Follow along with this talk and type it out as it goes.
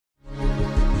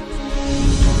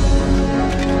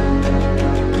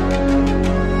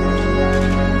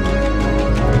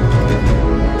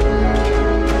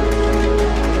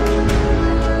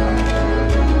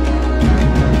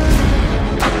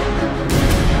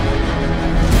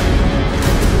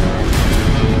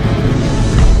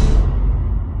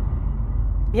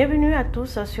Bienvenue à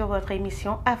tous sur votre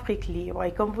émission Afrique Libre.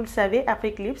 Et comme vous le savez,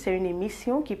 Afrique Libre, c'est une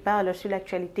émission qui parle sur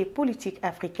l'actualité politique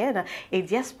africaine et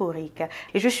diasporique.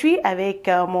 Et je suis avec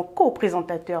mon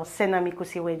co-présentateur Senami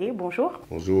Kosiwede. Bonjour.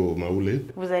 Bonjour Maoulé.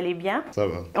 Vous allez bien? Ça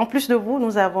va. En plus de vous,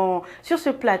 nous avons sur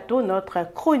ce plateau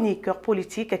notre chroniqueur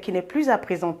politique qui n'est plus à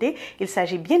présenter. Il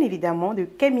s'agit bien évidemment de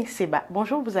Kemi Seba.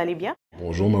 Bonjour, vous allez bien?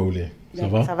 Bonjour Maoulé. Ça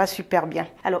va? Ça va super bien.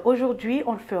 Alors aujourd'hui,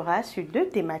 on le fera sur deux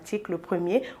thématiques. Le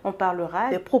premier, on parlera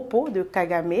des propos de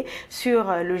Kagame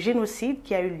sur le génocide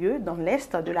qui a eu lieu dans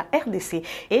l'Est de la RDC.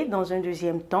 Et dans un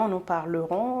deuxième temps, nous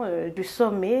parlerons du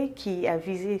sommet qui a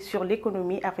visé sur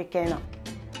l'économie africaine.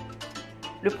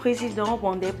 Le président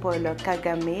rwandais Paul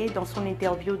Kagame, dans son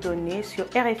interview donnée sur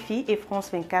RFI et France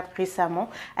 24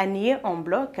 récemment, a nié en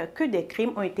bloc que des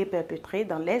crimes ont été perpétrés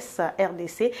dans l'Est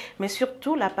RDC, mais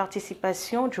surtout la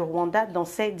participation du Rwanda dans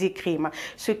ces 10 crimes.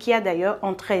 Ce qui a d'ailleurs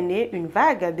entraîné une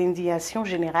vague d'indignation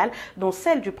générale, dont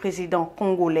celle du président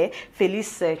congolais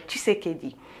Félix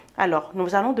Tshisekedi. Alors,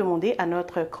 nous allons demander à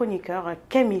notre chroniqueur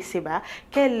Kemi Seba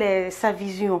quelle est sa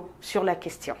vision sur la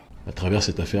question. À travers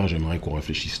cette affaire, j'aimerais qu'on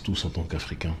réfléchisse tous en tant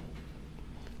qu'Africains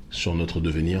sur notre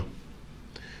devenir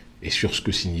et sur ce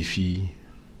que signifie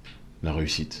la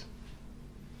réussite,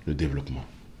 le développement.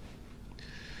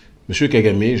 Monsieur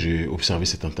Kagame, j'ai observé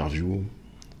cette interview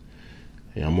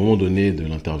et à un moment donné de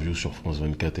l'interview sur France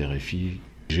 24 et RFI,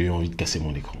 j'ai eu envie de casser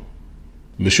mon écran.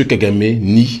 Monsieur Kagame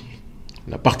nie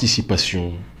la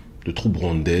participation de troupes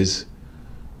rwandaises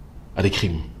à des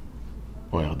crimes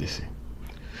en RDC.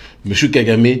 Monsieur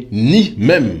Kagame nie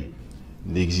même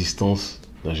l'existence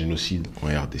d'un génocide en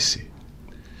RDC.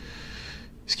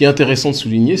 Ce qui est intéressant de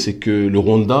souligner, c'est que le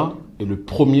Rwanda est le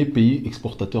premier pays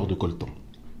exportateur de coltan.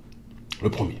 Le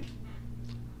premier.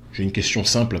 J'ai une question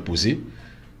simple à poser.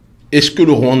 Est-ce que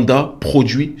le Rwanda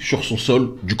produit sur son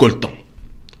sol du coltan?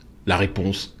 La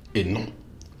réponse est non.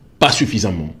 Pas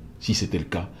suffisamment, si c'était le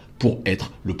cas, pour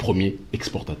être le premier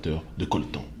exportateur de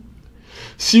coltan.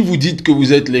 Si vous dites que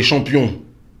vous êtes les champions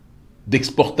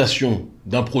d'exportation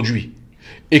d'un produit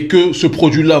et que ce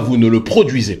produit-là, vous ne le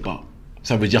produisez pas,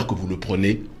 ça veut dire que vous le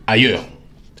prenez ailleurs.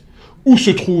 Où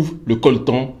se trouve le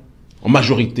coltan en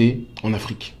majorité en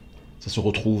Afrique? Ça se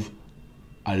retrouve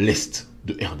à l'est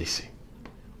de RDC,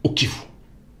 au Kivu.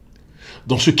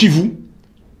 Dans ce Kivu,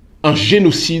 un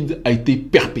génocide a été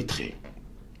perpétré.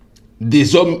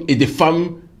 Des hommes et des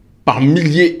femmes, par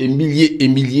milliers et milliers et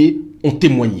milliers, ont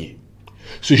témoigné.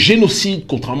 Ce génocide,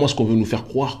 contrairement à ce qu'on veut nous faire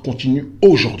croire, continue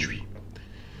aujourd'hui.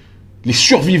 Les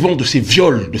survivants de ces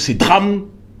viols, de ces drames,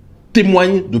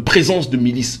 témoignent de présence de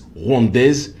milices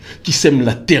rwandaises qui sèment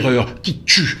la terreur, qui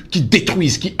tuent, qui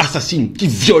détruisent, qui assassinent, qui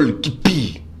violent, qui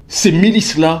pillent. Ces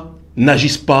milices-là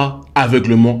n'agissent pas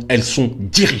aveuglement, elles sont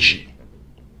dirigées.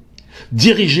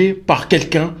 Dirigées par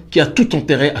quelqu'un qui a tout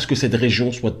intérêt à ce que cette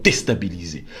région soit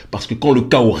déstabilisée. Parce que quand le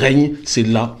chaos règne, c'est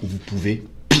là où vous pouvez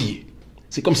piller.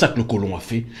 C'est comme ça que le colon a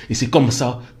fait, et c'est comme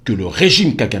ça que le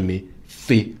régime Kagame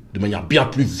fait de manière bien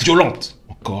plus violente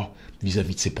encore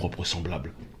vis-à-vis de ses propres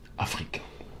semblables africains.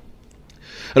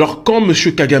 Alors quand M.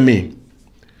 Kagame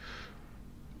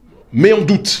met en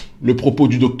doute le propos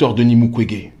du docteur Denis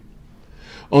Mukwege,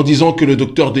 en disant que le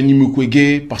docteur Denis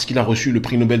Mukwege, parce qu'il a reçu le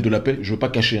prix Nobel de la paix, je ne veux pas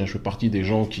cacher, je fais partie des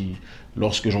gens qui,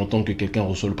 lorsque j'entends que quelqu'un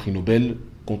reçoit le prix Nobel,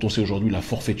 quand on sait aujourd'hui la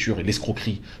forfaiture et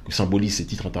l'escroquerie que symbolisent ces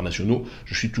titres internationaux,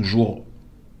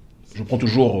 je prends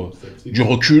toujours du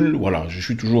recul, voilà, je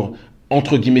suis toujours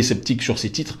entre guillemets sceptique sur ces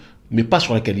titres, mais pas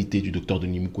sur la qualité du docteur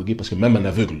Denis Mukwege, parce que même un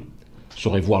aveugle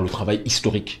saurait voir le travail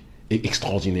historique et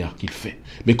extraordinaire qu'il fait.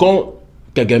 Mais quand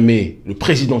Kagame, le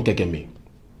président Kagame,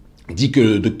 dit que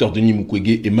le docteur Denis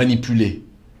Mukwege est manipulé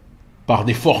par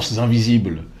des forces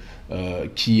invisibles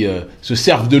qui se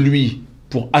servent de lui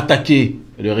pour attaquer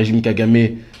le régime Kagame,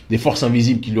 des forces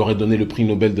invisibles qui lui auraient donné le prix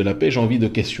Nobel de la paix, j'ai envie de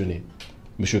questionner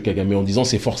M. Kagame en disant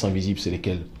ces forces invisibles, c'est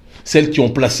lesquelles? Celles qui ont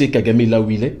placé Kagame là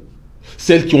où il est?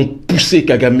 Celles qui ont poussé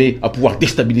Kagame à pouvoir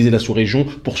déstabiliser la sous-région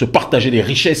pour se partager les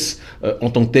richesses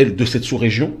en tant que telles de cette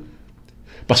sous-région?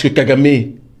 Parce que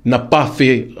Kagame n'a pas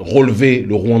fait relever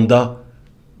le Rwanda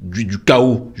du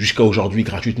chaos jusqu'à aujourd'hui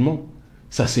gratuitement.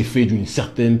 Ça s'est fait d'une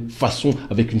certaine façon,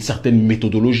 avec une certaine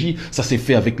méthodologie. Ça s'est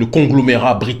fait avec le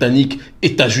conglomérat britannique,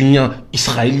 états-unien,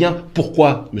 israélien.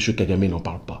 Pourquoi M. Kagame n'en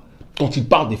parle pas? Quand il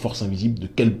parle des forces invisibles, de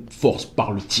quelle force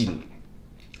parle-t-il?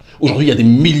 Aujourd'hui, il y a des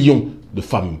millions de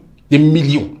femmes, des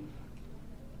millions,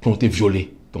 qui ont été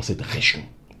violées dans cette région.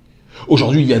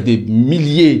 Aujourd'hui, il y a des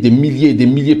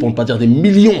milliers, pour ne pas dire des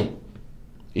millions,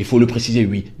 et il faut le préciser,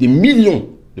 oui, des millions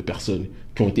de personnes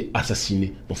qui ont été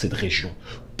assassinées dans cette région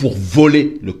pour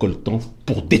voler le coltan,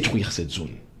 pour détruire cette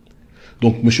zone.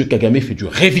 Donc, M. Kagame fait du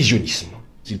révisionnisme.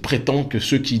 Il prétend que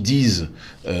ceux qui disent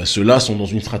cela sont dans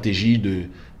une stratégie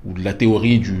ou de la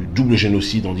théorie du double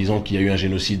génocide, en disant qu'il y a eu un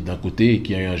génocide d'un côté et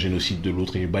qu'il y a eu un génocide de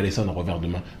l'autre, et il balaye ça d'un revers de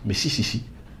main. Mais si,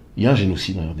 il y a un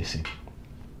génocide en RDC.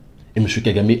 Et M.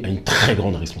 Kagame a une très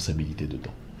grande responsabilité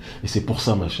dedans. Et c'est pour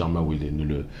ça, ma chère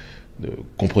Mawele,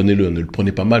 comprenez-le, ne le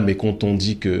prenez pas mal, mais quand on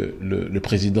dit que le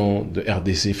président de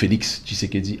RDC, Félix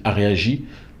Tshisekedi, a réagi,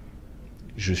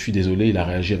 je suis désolé, il a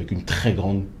réagi avec une très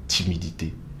grande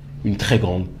timidité, une très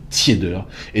grande tiédeur.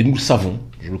 Et nous le savons,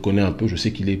 je le connais un peu, je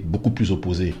sais qu'il est beaucoup plus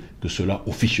opposé que cela,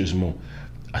 officieusement,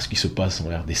 à ce qui se passe en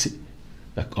RDC,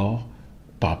 d'accord,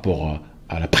 par rapport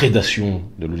à la prédation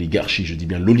de l'oligarchie, je dis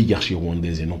bien l'oligarchie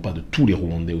rwandaise et non pas de tous les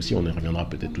Rwandais aussi, on y reviendra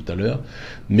peut-être tout à l'heure,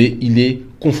 mais il est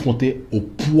confronté au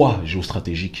poids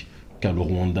géostratégique qu'a le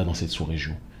Rwanda dans cette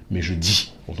sous-région. Mais je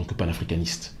dis, en tant que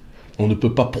panafricaniste, on ne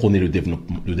peut pas prôner le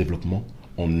développement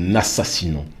en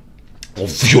assassinant, en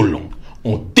violant,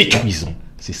 en détruisant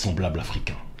ses semblables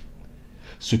africains.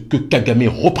 Ce que Kagame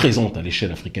représente à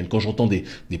l'échelle africaine, quand j'entends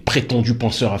des prétendus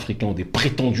penseurs africains, des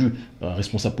prétendus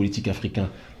responsables politiques africains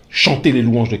chanter les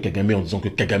louanges de Kagame en disant que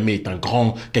Kagame est un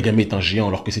grand, Kagame est un géant,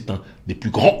 alors que c'est un des plus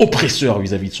grands oppresseurs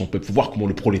vis-à-vis de son peuple. Il faut voir comment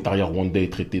le prolétariat rwandais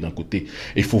est traité d'un côté,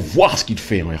 et il faut voir ce qu'il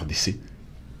fait en RDC.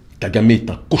 Kagame est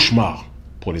un cauchemar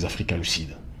pour les Africains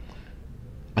lucides.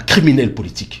 Un criminel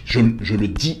politique, je le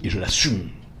dis et je l'assume.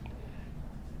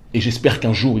 Et j'espère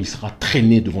qu'un jour il sera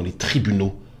traîné devant les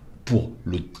tribunaux pour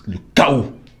le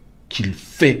chaos qu'il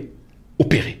fait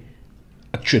opérer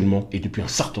actuellement et depuis un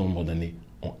certain nombre d'années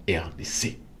en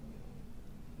RDC.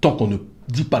 Tant qu'on ne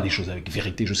dit pas les choses avec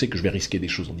vérité, je sais que je vais risquer des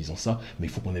choses en disant ça, mais il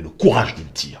faut qu'on ait le courage de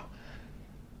le dire.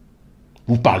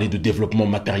 Vous parlez de développement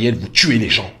matériel, vous tuez les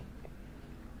gens.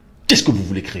 Qu'est-ce que vous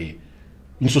voulez créer?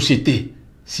 Une société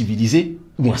civilisée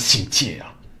ou un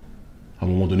cimetière? À un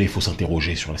moment donné, il faut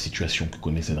s'interroger sur la situation que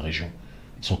connaît cette région,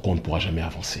 sans quoi on ne pourra jamais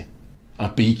avancer. Un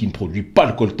pays qui ne produit pas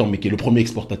le coltan, mais qui est le premier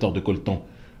exportateur de coltan.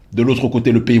 De l'autre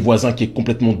côté, le pays voisin qui est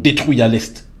complètement détruit à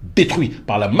l'est, détruit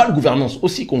par la malgouvernance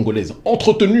aussi congolaise,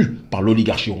 entretenue par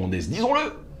l'oligarchie rwandaise,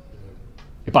 disons-le,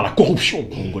 et par la corruption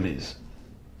congolaise.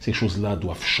 Ces choses-là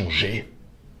doivent changer.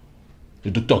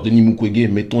 Le docteur Denis Mukwege,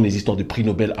 mettons les histoires de prix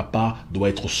Nobel à part, doit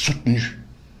être soutenu.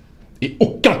 Et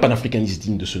aucun panafricaniste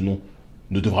digne de ce nom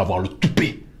ne devra avoir le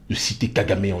toupet de citer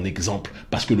Kagame en exemple,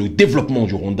 parce que le développement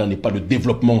du Rwanda n'est pas le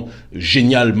développement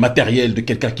génial, matériel de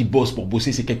quelqu'un qui bosse pour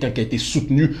bosser, c'est quelqu'un qui a été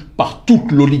soutenu par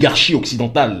toute l'oligarchie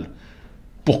occidentale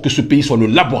pour que ce pays soit le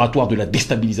laboratoire de la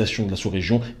déstabilisation de la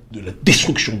sous-région, de la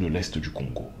destruction de l'Est du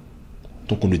Congo.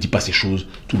 Donc on ne dit pas ces choses,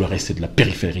 tout le reste c'est de la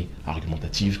périphérie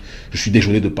argumentative. Je suis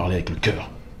désolé de parler avec le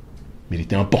cœur, mais il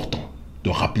était important de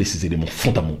rappeler ces éléments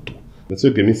fondamentaux.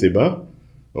 Monsieur Kemi Seba,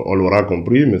 on l'aura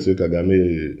compris, Monsieur Kagame,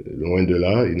 loin de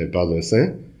là, il n'est pas un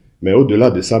saint. Mais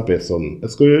au-delà de sa personne,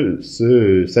 est-ce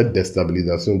que cette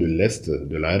déstabilisation de l'Est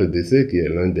de la RDC, qui est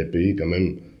l'un des pays quand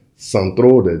même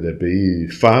centraux, des pays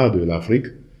phares de l'Afrique,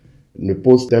 ne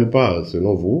pose-t-elle pas,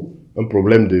 selon vous, un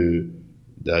problème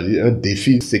un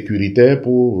défi sécuritaire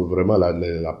pour vraiment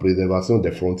la préservation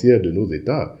des frontières de nos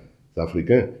États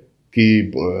africains,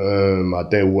 qui, un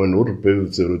matin ou un autre,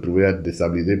 peuvent se retrouver à être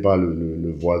déstabilisés par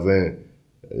le voisin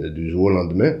du jour au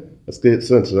lendemain? Est-ce que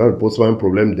ça ne pose pas un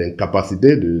problème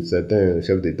d'incapacité de certains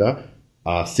chefs d'État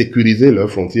à sécuriser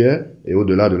leurs frontières et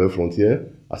au-delà de leurs frontières,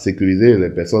 à sécuriser les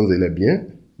personnes et les biens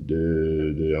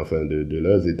de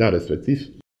leurs États respectifs?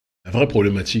 La vraie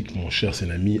problématique, mon cher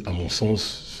Sénami, à mon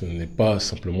sens, ce n'est pas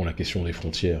simplement la question des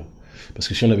frontières. Parce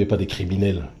que si on n'avait pas des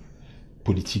criminels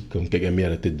politiques comme Kagame à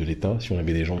la tête de l'État, si on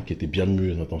avait des gens qui étaient bien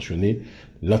mieux intentionnés,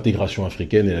 l'intégration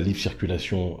africaine et la libre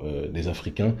circulation des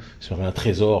Africains serait un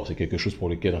trésor. C'est quelque chose pour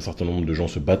lequel un certain nombre de gens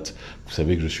se battent. Vous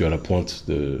savez que je suis à la pointe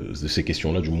de ces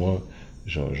questions-là, du moins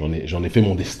j'en ai fait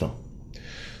mon destin.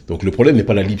 Donc le problème n'est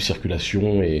pas la libre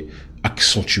circulation et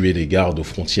accentuer les gardes aux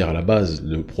frontières à la base.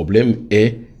 Le problème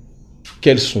est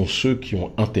quels sont ceux qui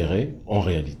ont intérêt, en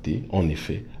réalité, en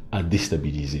effet, à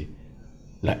déstabiliser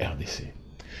la RDC.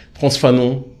 Frantz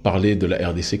Fanon parlait de la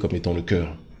RDC comme étant le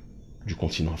cœur du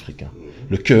continent africain.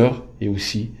 Le cœur est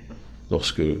aussi,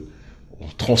 lorsque on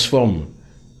transforme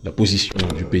la position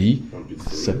du pays,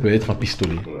 ça peut être un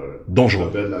pistolet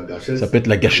dangereux. Ça peut être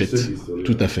la gâchette.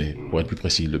 Tout à fait, pour être plus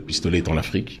précis. Le pistolet étant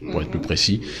l'Afrique, pour être plus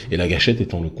précis, et la gâchette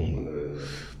étant le Congo.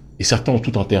 Et certains ont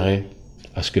tout intérêt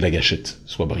à ce que la gâchette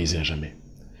soit brisée à jamais.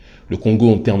 Le Congo,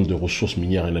 en termes de ressources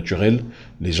minières et naturelles,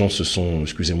 les gens se sont,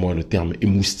 excusez-moi le terme,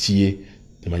 émoustillés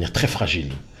de manière très fragile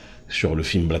sur le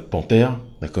film Black Panther,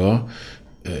 d'accord,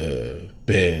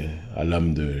 paix à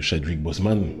l'âme de Chadwick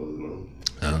Boseman,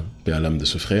 hein, paix à l'âme de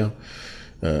ce frère,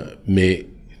 mais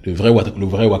le vrai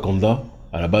Wakanda,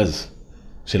 à la base,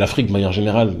 C'est l'Afrique de manière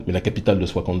générale, mais la capitale de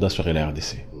ce Wakanda serait la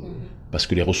RDC. Parce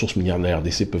que les ressources minières de la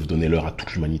RDC peuvent donner l'heure à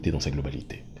toute l'humanité dans sa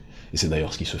globalité. Et c'est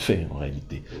d'ailleurs ce qui se fait en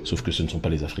réalité. Sauf que ce ne sont pas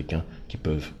les Africains qui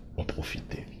peuvent en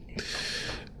profiter.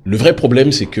 Le vrai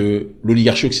problème, c'est que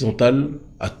l'oligarchie occidentale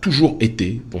a toujours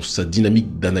été, dans sa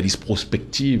dynamique d'analyse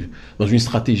prospective, dans une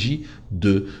stratégie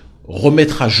de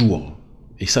remettre à jour,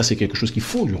 et ça c'est quelque chose qu'il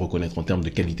faut lui reconnaître en termes de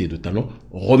qualité et de talent,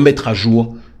 remettre à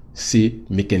jour ces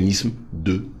mécanismes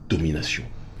de domination.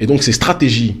 Et donc ces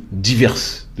stratégies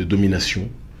diverses de domination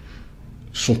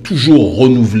sont toujours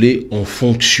renouvelées en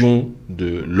fonction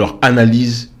de leur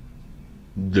analyse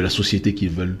de la société qu'ils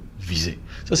veulent viser.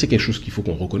 Ça c'est quelque chose qu'il faut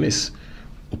qu'on reconnaisse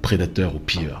aux prédateurs, aux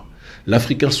pilleurs.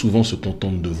 L'Africain souvent se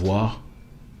contente de voir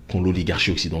quand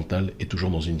l'oligarchie occidentale est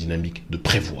toujours dans une dynamique de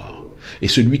prévoir. Et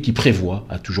celui qui prévoit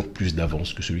a toujours plus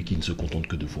d'avance que celui qui ne se contente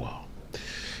que de voir.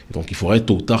 Et donc il faudrait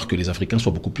tôt ou tard que les Africains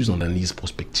soient beaucoup plus dans l'analyse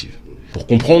prospective. Pour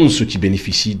comprendre ceux qui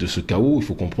bénéficient de ce chaos, il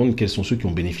faut comprendre quels sont ceux qui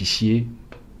ont bénéficié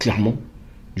clairement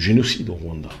du génocide au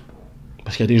Rwanda.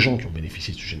 Parce qu'il y a des gens qui ont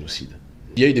bénéficié du génocide.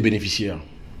 Il y a eu des bénéficiaires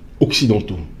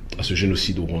occidentaux à ce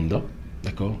génocide au Rwanda,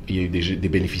 d'accord. Il y a eu des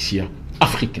bénéficiaires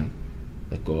africains,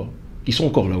 d'accord, qui sont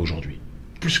encore là aujourd'hui,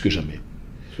 plus que jamais.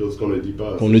 Chose qu'on ne dit pas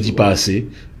assez. Qu'on ne dit pas assez,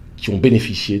 qui ont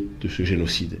bénéficié de ce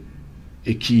génocide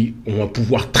et qui ont un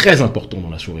pouvoir très important dans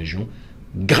la sous-région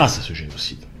grâce à ce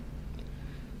génocide.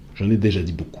 J'en ai déjà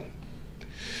dit beaucoup.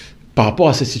 Par rapport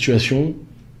à cette situation,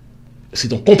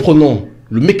 c'est en comprenant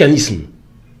le mécanisme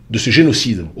de ce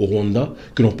génocide au Rwanda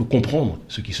que l'on peut comprendre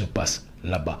ce qui se passe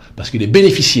là-bas. Parce que les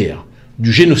bénéficiaires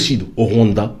du génocide au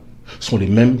Rwanda sont les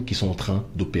mêmes qui sont en train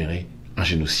d'opérer un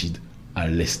génocide à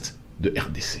l'est de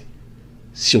RDC.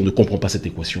 Si on ne comprend pas cette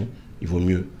équation, il vaut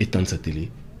mieux éteindre sa télé,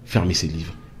 fermer ses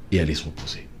livres et aller se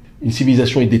reposer. Une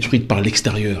civilisation est détruite par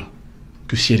l'extérieur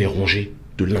que si elle est rongée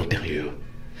de l'intérieur.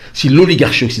 Si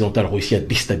l'oligarchie occidentale réussit à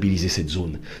déstabiliser cette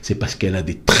zone, c'est parce qu'elle a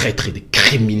des traîtres et des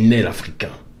criminels africains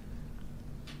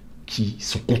qui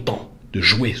sont contents de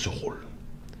jouer ce rôle.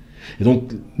 Et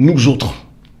donc, nous autres,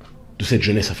 de cette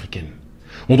jeunesse africaine,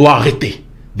 on doit arrêter,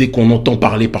 dès qu'on entend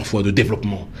parler parfois de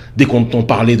développement, dès qu'on entend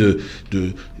parler de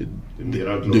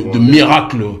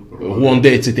miracles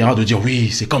rwandais, etc., de dire oui,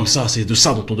 c'est comme ça, c'est de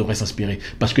ça dont on devrait s'inspirer.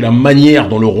 Parce que la manière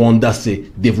dont le Rwanda s'est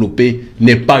développé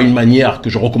n'est pas une manière que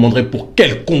je recommanderais pour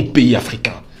quelconque pays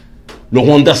africain. Le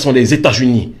Rwanda sans les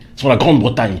États-Unis, sans la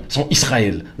Grande-Bretagne, sans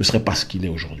Israël, ne serait pas ce qu'il est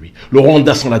aujourd'hui. Le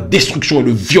Rwanda sans la destruction et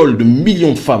le viol de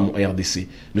millions de femmes en RDC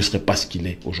ne serait pas ce qu'il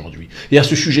est aujourd'hui. Et à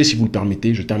ce sujet, si vous le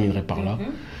permettez, je terminerai par là.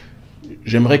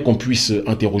 J'aimerais qu'on puisse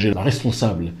interroger la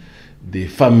responsable des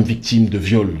femmes victimes de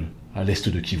viol à l'est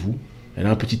de Kivu. Elle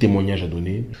a un petit témoignage à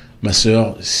donner. Ma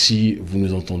sœur, si vous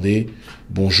nous entendez,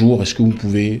 bonjour. Est-ce que vous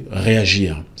pouvez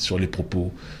réagir sur les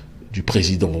propos du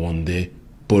président rwandais,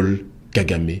 Paul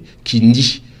Kagame, qui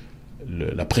nie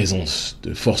la présence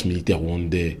de forces militaires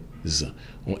rwandaises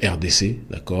en RDC,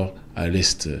 d'accord, à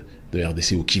l'est de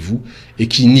RDC au Kivu, et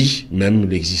qui nie même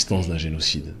l'existence d'un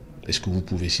génocide. Est-ce que vous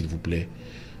pouvez, s'il vous plaît,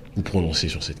 vous prononcer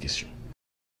sur cette question?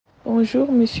 Bonjour,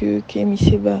 monsieur Kemi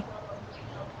Seba.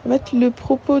 En fait, le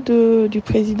propos du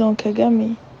président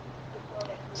Kagame,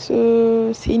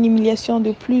 c'est une humiliation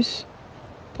de plus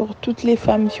pour toutes les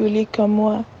femmes violées comme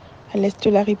moi à l'est de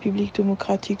la République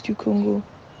démocratique du Congo.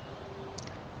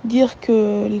 Dire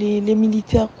que les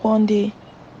militaires rwandais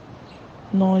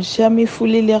n'ont jamais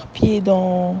foulé leurs pieds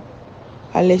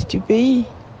à l'est du pays,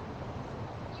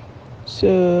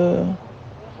 c'est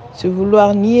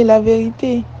vouloir nier la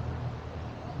vérité.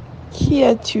 Qui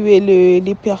a tué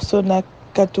les personnes à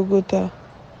Katogota?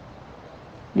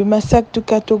 Le massacre de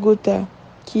Katogota,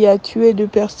 qui a tué 2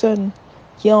 personnes,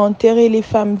 qui a enterré les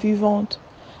femmes vivantes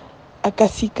à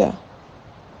Kasika,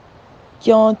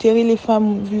 qui a enterré les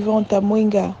femmes vivantes à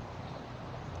Mwenga,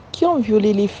 qui ont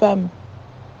violé les femmes,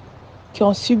 qui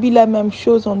ont subi la même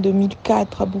chose en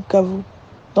 2004 à Bukavu,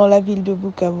 dans la ville de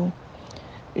Bukavu.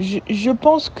 Je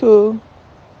pense que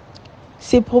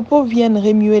ces propos viennent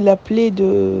remuer la plaie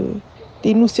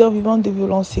des nous survivants de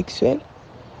violences sexuelles,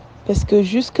 parce que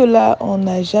jusque-là, on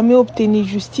n'a jamais obtenu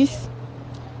justice,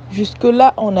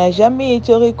 jusque-là, on n'a jamais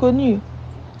été reconnu.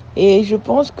 Et je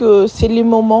pense que c'est le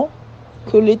moment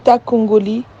que l'État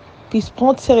congolais puisse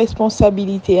prendre ses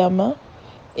responsabilités à main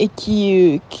et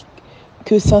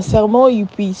que sincèrement, il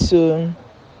puisse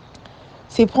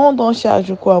se prendre en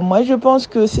charge, quoi. Moi, je pense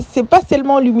que c'est pas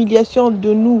seulement l'humiliation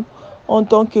de nous en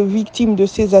tant que victimes de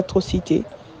ces atrocités,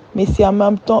 mais c'est en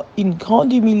même temps une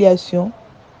grande humiliation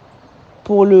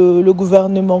pour le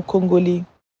gouvernement congolais.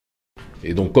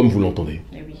 Et donc, comme vous l'entendez,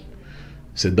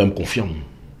 cette dame confirme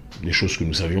les choses que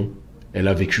nous savions. Elle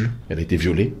a vécu, elle a été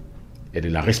violée, elle est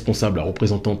la responsable, la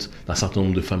représentante d'un certain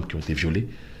nombre de femmes qui ont été violées,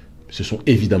 ce sont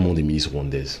évidemment des milices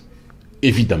rwandaises,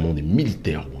 évidemment des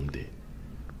militaires rwandais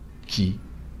qui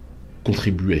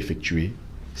contribuent à effectuer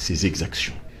ces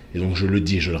exactions. Et donc je le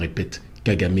dis et je le répète,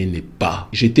 Kagame n'est pas...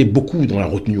 J'étais beaucoup dans la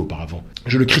retenue auparavant.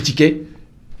 Je le critiquais,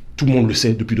 tout le monde le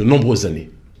sait, depuis de nombreuses années.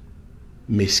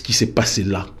 Mais ce qui s'est passé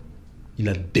là, il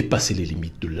a dépassé les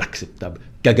limites de l'acceptable.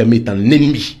 Kagame est un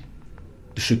ennemi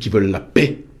de ceux qui veulent la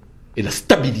paix et la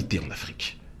stabilité en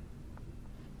Afrique.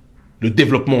 Le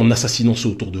développement en assassinant ceux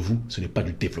autour de vous, ce n'est pas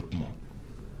du développement.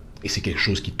 Et c'est quelque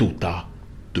chose qui, tôt ou tard,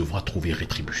 devra trouver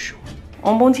rétribution.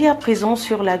 On bondit à présent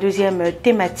sur la deuxième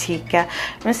thématique.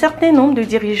 Un certain nombre de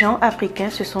dirigeants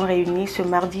africains se sont réunis ce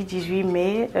mardi 18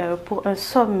 mai pour un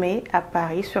sommet à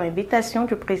Paris sur invitation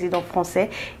du président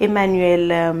français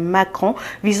Emmanuel Macron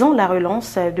visant la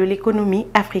relance de l'économie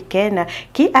africaine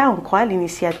qui, à en croire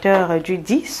l'initiateur du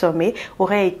dit sommet,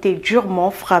 aurait été durement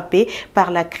frappé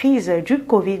par la crise du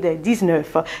Covid-19.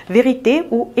 Vérité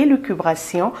ou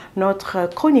élucubration, notre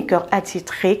chroniqueur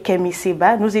attitré Kemi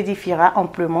Seba nous édifiera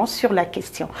amplement sur la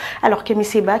question. Alors Kemi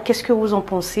Seba, qu'est-ce que vous en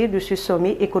pensez de ce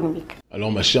sommet économique? Alors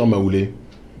ma chère Maoulé,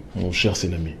 mon cher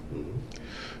Sénami,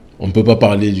 on ne peut pas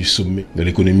parler du sommet de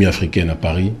l'économie africaine à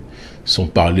Paris sans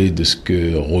parler de ce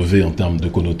que revêt en termes de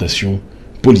connotation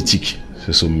politique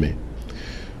ce sommet.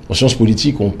 En sciences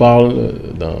politiques, on parle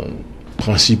d'un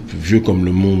principe vieux comme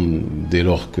le monde dès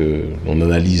lors que l'on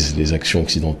analyse les actions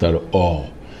occidentales hors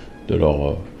de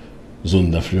leur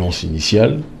zone d'influence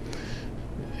initiale.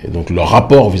 Et donc leur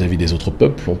rapport vis-à-vis des autres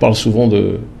peuples, on parle souvent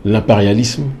de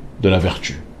l'impérialisme de la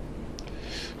vertu.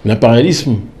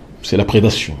 L'impérialisme, c'est la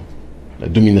prédation, la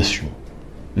domination,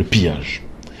 le pillage.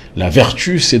 La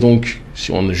vertu, c'est donc,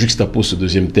 si on juxtapose ce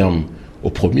deuxième terme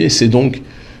au premier, c'est donc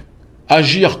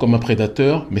agir comme un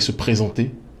prédateur, mais se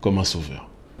présenter comme un sauveur.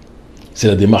 C'est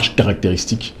la démarche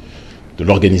caractéristique de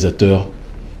l'organisateur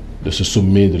de ce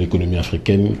sommet de l'économie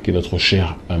africaine, qui est notre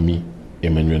cher ami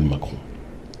Emmanuel Macron,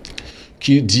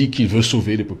 qui dit qu'il veut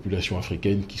sauver les populations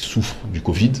africaines qui souffrent du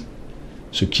Covid,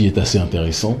 ce qui est assez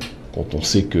intéressant quand on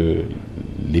sait que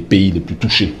les pays les plus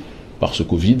touchés par ce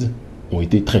Covid ont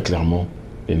été très clairement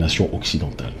les nations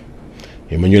occidentales.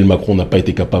 Emmanuel Macron n'a pas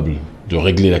été capable de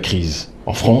régler la crise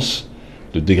en France.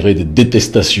 Le degré de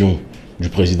détestation du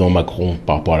président Macron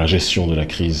par rapport à la gestion de la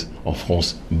crise en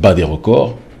France bat des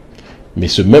records. Mais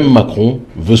ce même Macron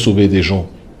veut sauver des gens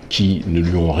qui ne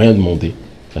lui ont rien demandé,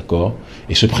 d'accord,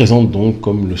 et se présente donc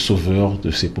comme le sauveur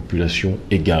de ces populations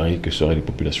égarées que seraient les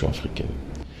populations africaines.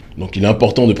 Donc il est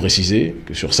important de préciser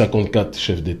que sur 54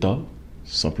 chefs d'État,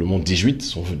 simplement 18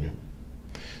 sont venus.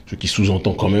 Ce qui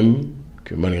sous-entend quand même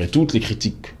que malgré toutes les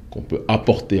critiques qu'on peut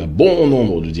apporter à bon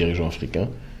nombre de dirigeants africains,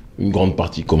 une grande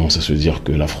partie commence à se dire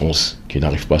que la France, qui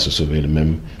n'arrive pas à se sauver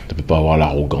elle-même, ne peut pas avoir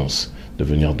l'arrogance de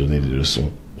venir donner des leçons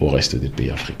au reste des pays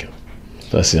africains.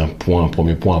 Ça, c'est un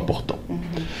premier point important.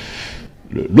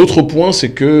 L'autre point,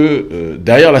 c'est que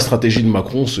derrière la stratégie de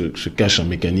Macron se cache un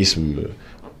mécanisme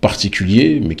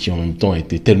particulier, mais qui en même temps a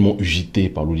été tellement usité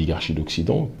par l'oligarchie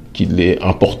d'Occident, qu'il est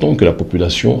important que la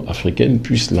population africaine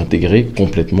puisse l'intégrer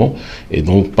complètement, et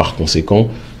donc par conséquent,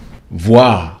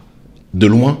 voir de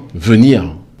loin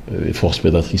venir les forces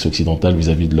prédatrices occidentales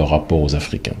vis-à-vis de leur rapport aux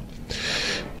Africains.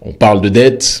 On parle de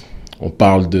dette, on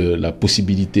parle de la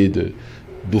possibilité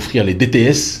d'offrir les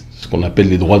DTS, ce qu'on appelle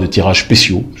les droits de tirage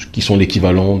spéciaux, qui sont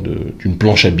l'équivalent d'une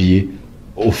planche à billets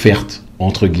offerte,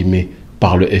 entre guillemets,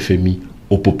 par le FMI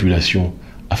aux populations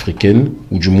africaines,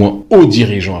 ou du moins aux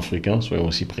dirigeants africains, soyons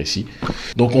aussi précis.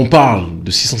 Donc on parle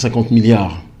de 650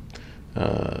 milliards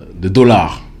de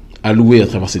dollars alloués à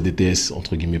travers ces DTS,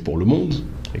 entre guillemets, pour le monde.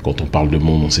 Et quand on parle de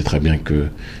monde, on sait très bien qu'une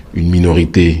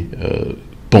minorité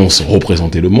pense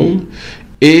représenter le monde.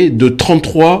 Et de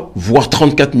 33, voire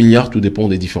 34 milliards, tout dépend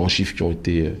des différents chiffres qui ont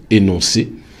été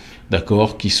énoncés,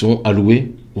 d'accord, qui sont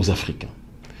alloués aux Africains.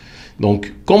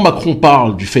 Donc, quand Macron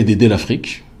parle du fait d'aider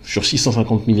l'Afrique, sur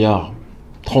 650 milliards,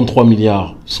 33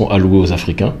 milliards sont alloués aux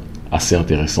Africains, assez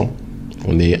intéressant.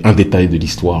 On est un détail de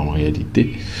l'histoire en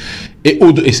réalité. Et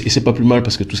c'est pas plus mal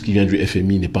parce que tout ce qui vient du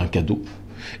FMI n'est pas un cadeau.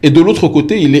 Et de l'autre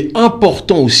côté, il est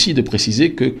important aussi de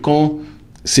préciser que quand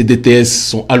ces DTS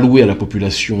sont alloués à la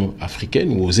population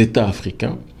africaine ou aux États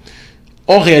africains,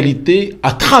 en réalité,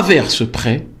 à travers ce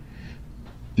prêt,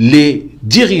 les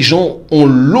dirigeants ont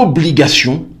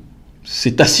l'obligation,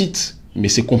 c'est tacite, mais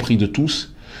c'est compris de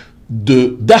tous,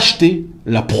 d'acheter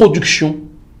la production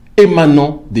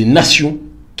émanant des nations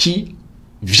qui,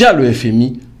 via le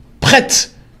FMI,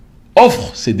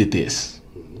 offrent ces DTS.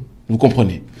 Vous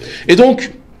comprenez? Et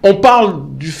donc, on parle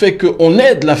du fait qu'on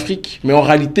aide l'Afrique, mais en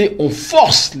réalité, on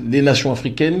force les nations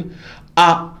africaines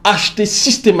à acheter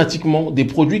systématiquement des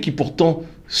produits qui pourtant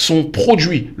sont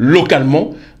produits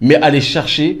localement, mais à les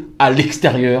chercher à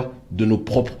l'extérieur de nos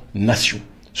propres nations.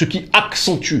 Ce qui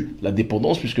accentue la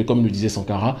dépendance, puisque comme le disait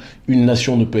Sankara, une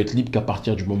nation ne peut être libre qu'à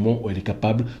partir du moment où elle est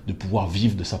capable de pouvoir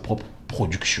vivre de sa propre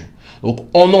production. Donc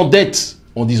on endette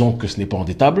en disant que ce n'est pas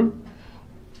endettable,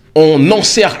 on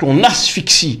encercle, on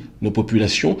asphyxie nos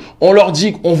populations, on leur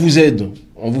dit qu'on vous aide,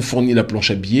 on vous fournit la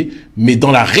planche à billets, mais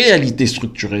dans la réalité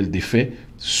structurelle des faits,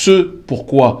 ce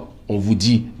pourquoi on vous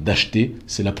dit d'acheter,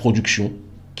 c'est la production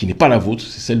qui n'est pas la vôtre,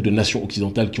 c'est celle de nations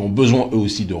occidentales qui ont besoin eux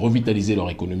aussi de revitaliser leur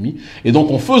économie. Et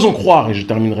donc en faisant croire, et je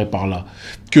terminerai par là,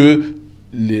 que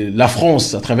la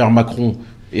France, à travers Macron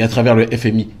et à travers le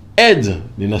FMI, aide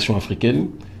les nations africaines,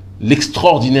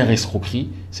 l'extraordinaire escroquerie,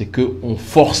 c'est qu'on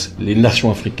force les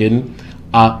nations africaines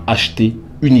à acheter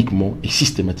uniquement et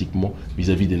systématiquement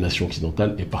vis-à-vis des nations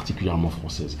occidentales et particulièrement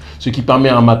françaises. Ce qui permet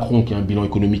à Macron, qui a un bilan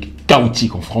économique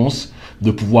chaotique en France, de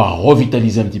pouvoir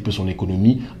revitaliser un petit peu son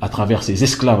économie à travers ses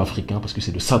esclaves africains, parce que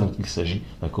c'est de ça dont il s'agit,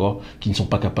 d'accord, qui ne sont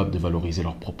pas capables de valoriser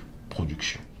leur propre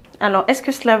production. Alors, est-ce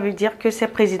que cela veut dire que ces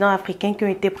présidents africains qui ont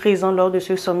été présents lors de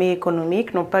ce sommet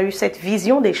économique n'ont pas eu cette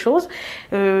vision des choses,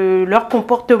 leur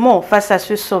comportement face à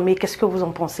ce sommet, qu'est-ce que vous en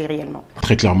pensez réellement?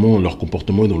 Très clairement, leur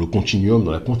comportement est dans le continuum,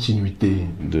 dans la continuité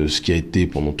de ce qui a été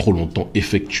pendant trop longtemps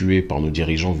effectué par nos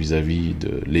dirigeants vis-à-vis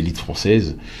de l'élite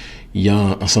française. Il y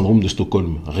a un syndrome de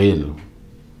Stockholm réel,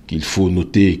 qu'il faut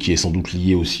noter, qui est sans doute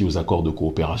lié aussi aux accords de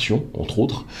coopération, entre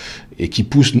autres, et qui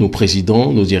pousse nos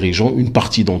présidents, nos dirigeants, une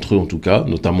partie d'entre eux en tout cas,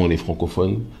 notamment les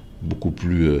francophones, beaucoup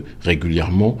plus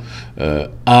régulièrement,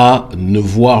 à ne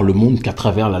voir le monde qu'à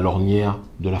travers la lorgnière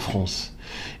de la France.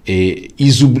 Et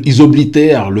ils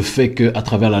oblitèrent le fait qu'à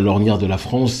travers la lorgnière de la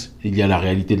France, il y a la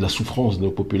réalité de la souffrance de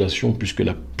nos populations, puisque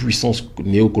la puissance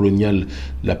néocoloniale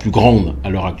la plus grande à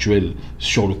l'heure actuelle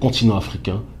sur le continent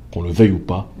africain, qu'on le veuille ou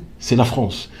pas, c'est la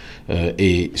France.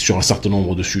 Et sur un certain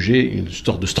nombre de sujets, une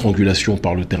sorte de strangulation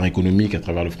par le terrain économique à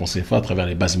travers le franc CFA, à travers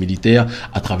les bases militaires,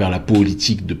 à travers la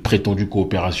politique de prétendue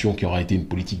coopération qui aura été une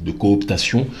politique de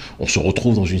cooptation. On se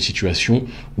retrouve dans une situation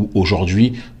où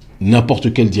aujourd'hui,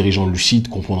 n'importe quel dirigeant lucide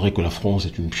comprendrait que la France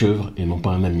est une pieuvre et non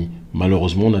pas un ami.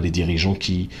 Malheureusement, on a des dirigeants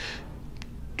qui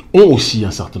ont aussi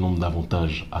un certain nombre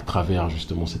d'avantages à travers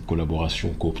justement cette collaboration,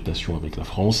 cooptation avec la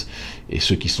France. Et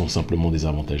ceux qui sont simplement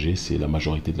désavantagés, c'est la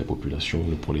majorité de la population,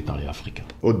 le prolétariat africain.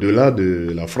 Au-delà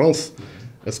de la France,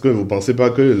 est-ce que vous ne pensez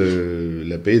pas que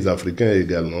les pays africains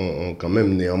également ont quand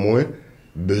même néanmoins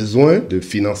besoin de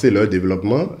financer leur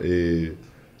développement? Et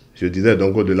je disais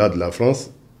donc au-delà de la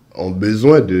France, ont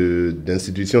besoin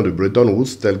d'institutions de Bretton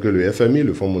Woods telles que le FMI,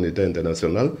 le Fonds monétaire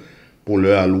international, pour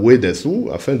leur allouer des sous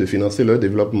afin de financer leur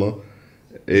développement.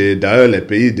 Et d'ailleurs, les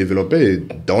pays développés,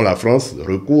 dont la France,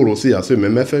 recourent aussi à ce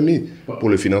même FMI pour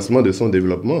le financement de son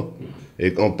développement.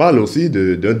 Et on parle aussi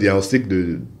d'un diagnostic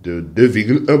de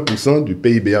 2,1% du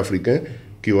PIB africain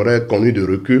qui aurait connu de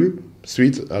recul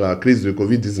suite à la crise de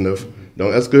Covid-19.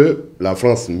 Donc, est-ce que la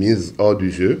France mise hors du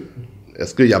jeu?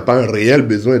 Est-ce qu'il n'y a pas un réel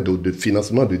besoin de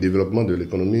financement, de développement de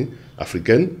l'économie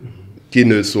africaine qui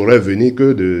ne saurait venir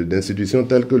que d'institutions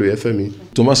telles que le FMI?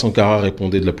 Thomas Sankara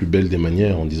répondait de la plus belle des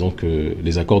manières en disant que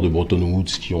les accords de Bretton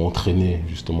Woods qui ont entraîné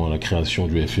justement la création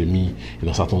du FMI et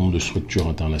d'un certain nombre de structures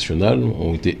internationales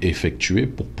ont été effectués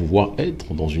pour pouvoir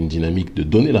être dans une dynamique de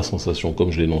donner la sensation,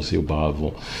 comme je l'ai énoncé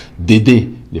auparavant, d'aider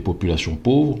les populations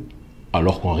pauvres,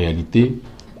 alors qu'en réalité,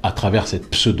 à travers cette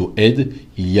pseudo-aide,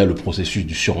 il y a le processus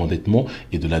du surendettement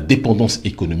et de la dépendance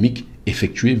économique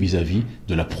effectuée vis-à-vis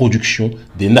de la production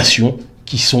des nations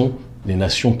qui sont les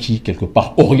nations qui, quelque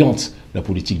part, orientent la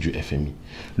politique du FMI.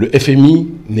 Le FMI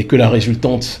n'est que la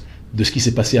résultante de ce qui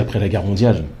s'est passé après la guerre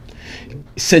mondiale.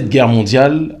 Cette guerre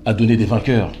mondiale a donné des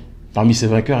vainqueurs. Parmi ces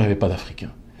vainqueurs, il n'y avait pas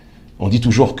d'Africains. On dit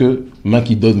toujours que main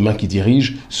qui donne, main qui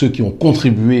dirige. Ceux qui ont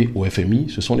contribué au FMI,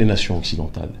 ce sont les nations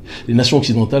occidentales. Les nations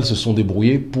occidentales se sont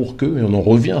débrouillées pour que, et on en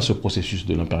revient à ce processus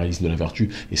de l'impérialisme de la vertu,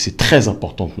 et c'est très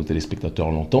important que nos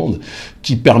téléspectateurs l'entendent,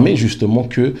 qui permet justement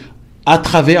que, à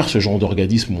travers ce genre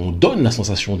d'organisme où on donne la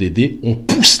sensation d'aider, on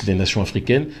pousse les nations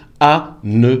africaines à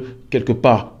ne, quelque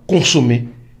part, consommer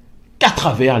qu'à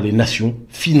travers les nations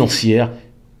financières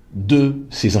de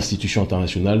ces institutions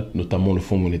internationales, notamment le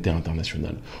Fonds monétaire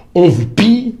international. On vous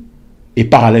pille et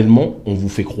parallèlement, on vous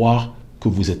fait croire que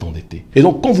vous êtes endetté. Et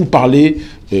donc, quand vous parlez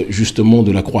justement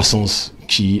de la croissance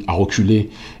qui a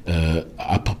reculé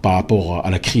par rapport à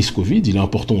la crise Covid, il est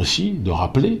important aussi de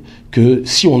rappeler que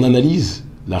si on analyse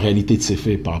la réalité de ces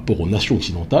faits par rapport aux nations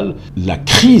occidentales, la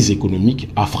crise économique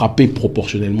a frappé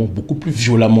proportionnellement beaucoup plus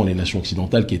violemment les nations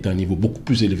occidentales qui étaient à un niveau beaucoup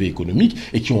plus élevé économique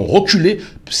et qui ont reculé,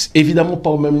 évidemment pas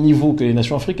au même niveau que les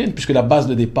nations africaines, puisque la base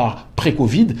de départ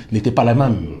pré-Covid n'était pas la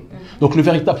même. Donc le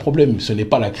véritable problème, ce n'est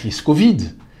pas la crise Covid,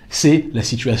 c'est la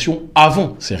situation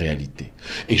avant ces réalités.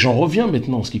 Et j'en reviens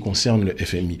maintenant en ce qui concerne le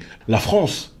FMI. La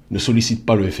France ne sollicite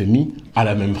pas le FMI à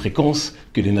la même fréquence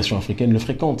que les nations africaines le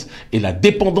fréquentent. Et la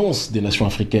dépendance des nations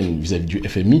africaines vis-à-vis du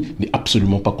FMI n'est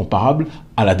absolument pas comparable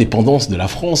à la dépendance de la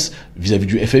France vis-à-vis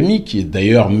du FMI, qui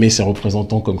d'ailleurs met ses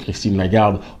représentants comme Christine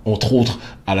Lagarde, entre autres,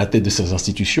 à la tête de ces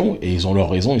institutions, et ils ont leur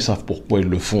raison, ils savent pourquoi ils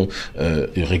le font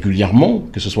régulièrement,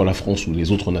 que ce soit la France ou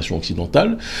les autres nations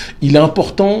occidentales. Il est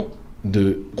important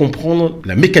de comprendre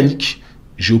la mécanique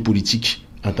géopolitique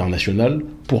internationale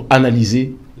pour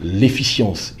analyser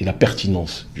l'efficience et la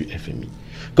pertinence du FMI.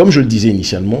 Comme je le disais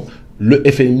initialement, le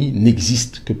FMI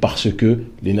n'existe que parce que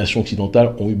les nations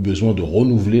occidentales ont eu besoin de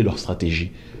renouveler leur stratégie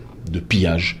de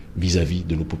pillage vis-à-vis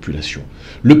de nos populations.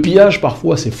 Le pillage,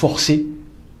 parfois, c'est forcer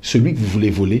celui que vous voulez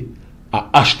voler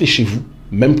à acheter chez vous,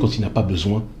 même quand il n'a pas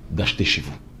besoin d'acheter chez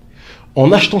vous.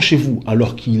 En achetant chez vous,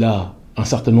 alors qu'il a un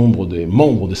certain nombre de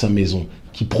membres de sa maison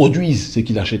qui produisent ce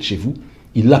qu'il achète chez vous,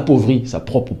 il appauvrit sa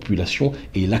propre population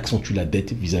et il accentue la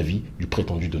dette vis-à-vis du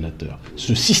prétendu donateur.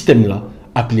 Ce système-là,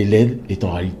 appelé l'aide, est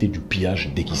en réalité du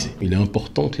pillage déguisé. Il est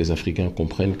important que les Africains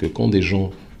comprennent que quand des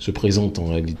gens se présentent en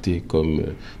réalité comme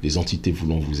des entités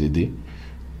voulant vous aider,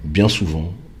 bien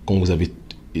souvent, quand vous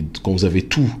avez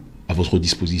tout à votre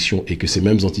disposition et que ces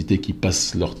mêmes entités qui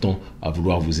passent leur temps à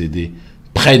vouloir vous aider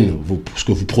prennent ce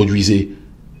que vous produisez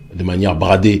de manière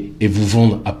bradée et vous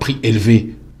vendent à prix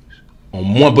élevé en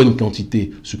moins bonne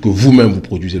quantité ce que vous-même vous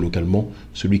produisez localement,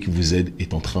 celui qui vous aide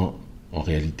est en train, en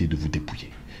réalité, de vous dépouiller.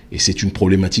 Et c'est une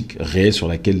problématique réelle sur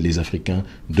laquelle les Africains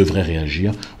devraient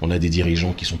réagir. On a des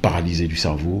dirigeants qui sont paralysés du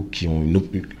cerveau, qui ont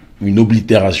une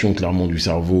oblitération clairement du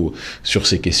cerveau sur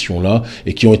ces questions-là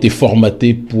et qui ont été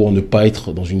formatés pour ne pas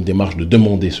être dans une démarche de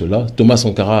demander cela. Thomas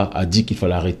Sankara a dit qu'il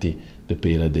fallait arrêter de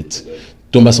payer la dette.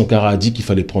 Thomas Sankara a dit qu'il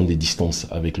fallait prendre des distances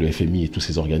avec le FMI et tous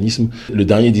ces organismes. Le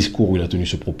dernier discours où il a tenu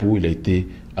ce propos, il a été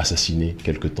assassiné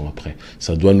quelque temps après.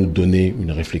 Ça doit nous donner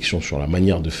une réflexion sur la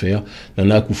manière de faire.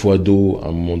 Nana Akufo-Addo, à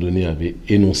un moment donné, avait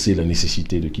énoncé la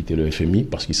nécessité de quitter le FMI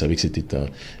parce qu'il savait que c'était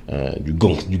du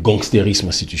gangstérisme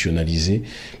institutionnalisé.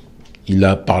 Il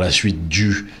a par la suite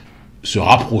dû se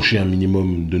rapprocher un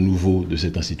minimum de nouveau de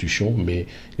cette institution, mais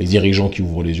les dirigeants qui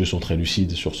ouvrent les yeux sont très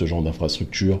lucides sur ce genre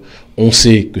d'infrastructure. On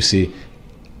sait que c'est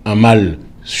un mal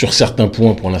sur certains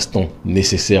points pour l'instant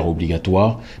nécessaire,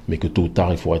 obligatoire, mais que tôt ou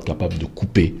tard il faudra être capable de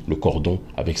couper le cordon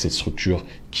avec cette structure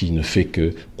qui ne fait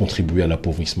que contribuer à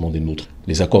l'appauvrissement des nôtres.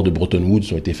 Les accords de Bretton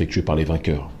Woods ont été effectués par les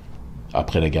vainqueurs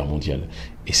après la guerre mondiale.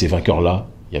 Et ces vainqueurs-là,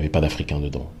 il n'y avait pas d'Africains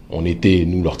dedans. On était,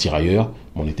 nous, leurs tirailleurs,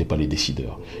 mais on n'était pas les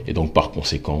décideurs. Et donc, par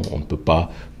conséquent, on ne peut pas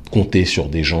compter sur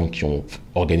des gens qui ont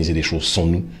organisé des choses sans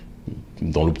nous.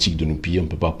 Dans l'optique de nous piller, on ne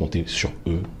peut pas compter sur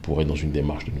eux pour être dans une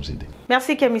démarche de nous aider.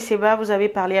 Merci Kemi Seba, vous avez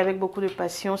parlé avec beaucoup de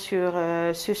passion sur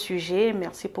ce sujet.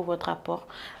 Merci pour votre rapport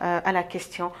à la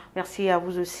question. Merci à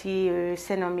vous aussi,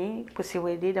 Senomi,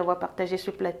 Kosewede, d'avoir partagé ce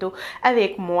plateau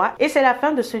avec moi. Et c'est la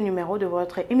fin de ce numéro de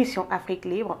votre émission Afrique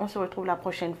Libre. On se retrouve la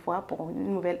prochaine fois pour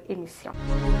une nouvelle émission.